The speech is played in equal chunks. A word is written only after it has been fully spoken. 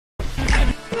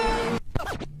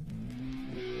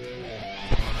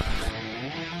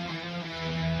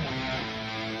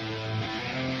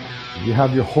You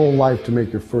have your whole life to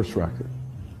make your first record.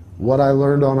 What I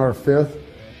learned on our fifth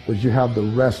was you have the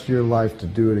rest of your life to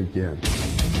do it again.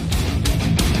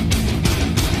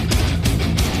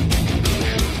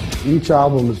 Each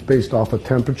album is based off a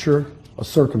temperature, a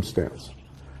circumstance.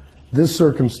 This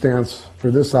circumstance for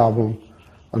this album,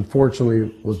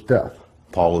 unfortunately, was death.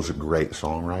 Paul was a great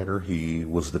songwriter. He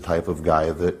was the type of guy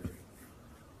that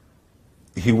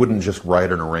he wouldn't just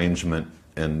write an arrangement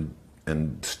and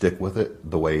stick with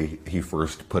it the way he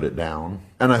first put it down.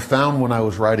 And I found when I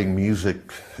was writing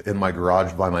music in my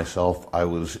garage by myself, I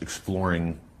was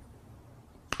exploring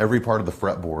every part of the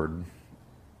fretboard,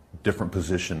 different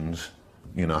positions.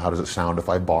 You know, how does it sound if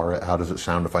I bar it? How does it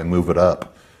sound if I move it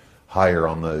up higher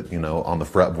on the, you know, on the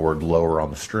fretboard, lower on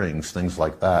the strings, things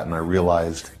like that. And I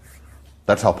realized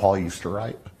that's how Paul used to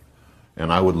write.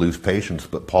 And I would lose patience,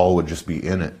 but Paul would just be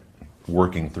in it,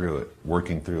 working through it,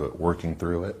 working through it, working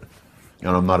through it. And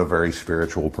I'm not a very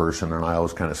spiritual person, and I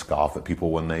always kind of scoff at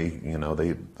people when they, you know,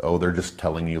 they're just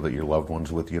telling you that your loved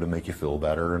one's with you to make you feel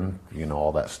better and, you know,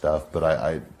 all that stuff.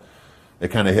 But it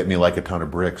kind of hit me like a ton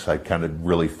of bricks. I kind of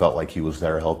really felt like he was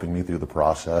there helping me through the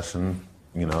process, and,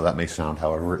 you know, that may sound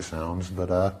however it sounds,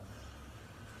 but,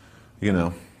 you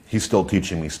know, he's still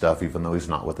teaching me stuff even though he's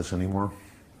not with us anymore.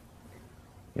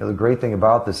 You know, the great thing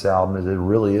about this album is it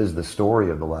really is the story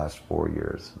of the last 4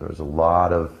 years. There's a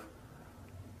lot of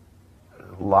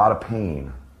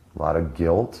pain, a lot of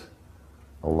guilt,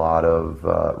 a lot of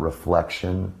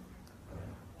reflection,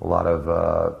 a lot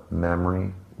of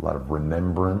memory, a lot of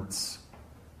remembrance.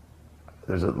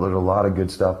 There's a lot of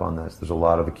good stuff on this. There's a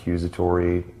lot of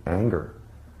accusatory anger,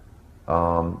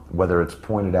 whether it's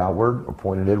pointed outward or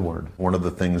pointed inward. One of the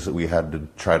things that we had to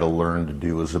try to learn to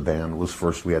do as a band was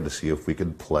first we had to see if we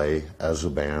could play as a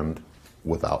band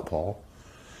without Paul.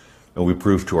 And we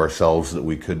proved to ourselves that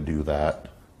we could do that,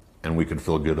 and we could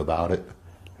feel good about it.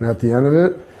 And at the end of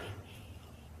it,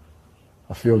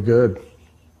 I feel good.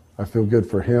 I feel good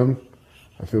for him.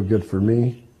 I feel good for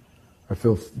me. I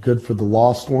feel good for the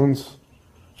lost ones.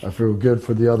 I feel good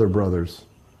for the other brothers.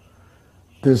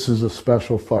 This is a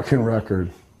special fucking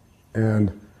record.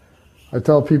 And I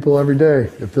tell people every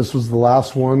day, if this was the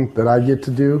last one that I get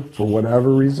to do for whatever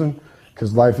reason,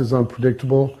 because life is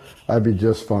unpredictable, I'd be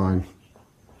just fine.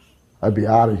 I'd be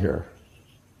out of here.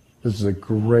 This is a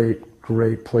great,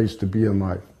 great place to be in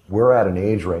life. We're at an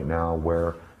age right now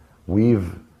where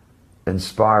we've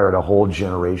inspired a whole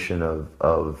generation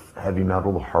of heavy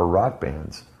metal, hard rock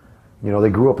bands. You know,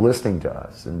 they grew up listening to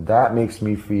us, and that makes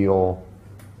me feel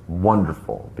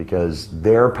wonderful because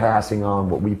they're passing on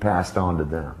what we passed on to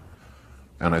them.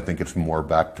 And I think it's more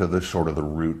back to the sort of the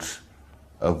roots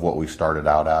of what we started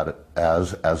out at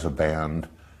as a band,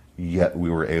 yet we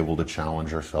were able to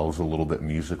challenge ourselves a little bit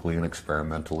musically and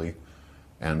experimentally.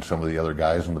 And some of the other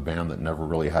guys in the band that never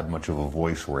really had much of a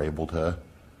voice were able to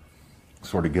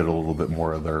sort of get a little bit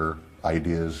more of their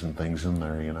ideas and things in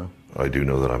there, you know? I do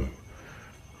know that I'm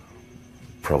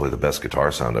probably the best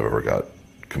guitar sound I've ever got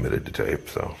committed to tape,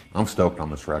 so. I'm stoked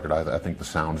on this record. I think the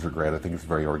sounds are great. I think it's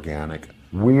very organic.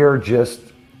 We're just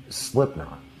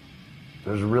Slipknot.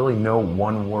 There's really no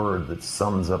one word that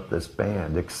sums up this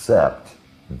band except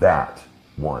that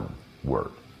one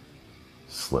word,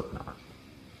 Slipknot.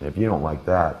 And if you don't like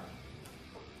that,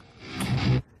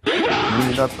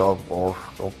 みんなとこ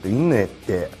う人っていねっ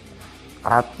て、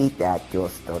あってたちょ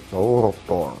っととう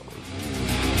とう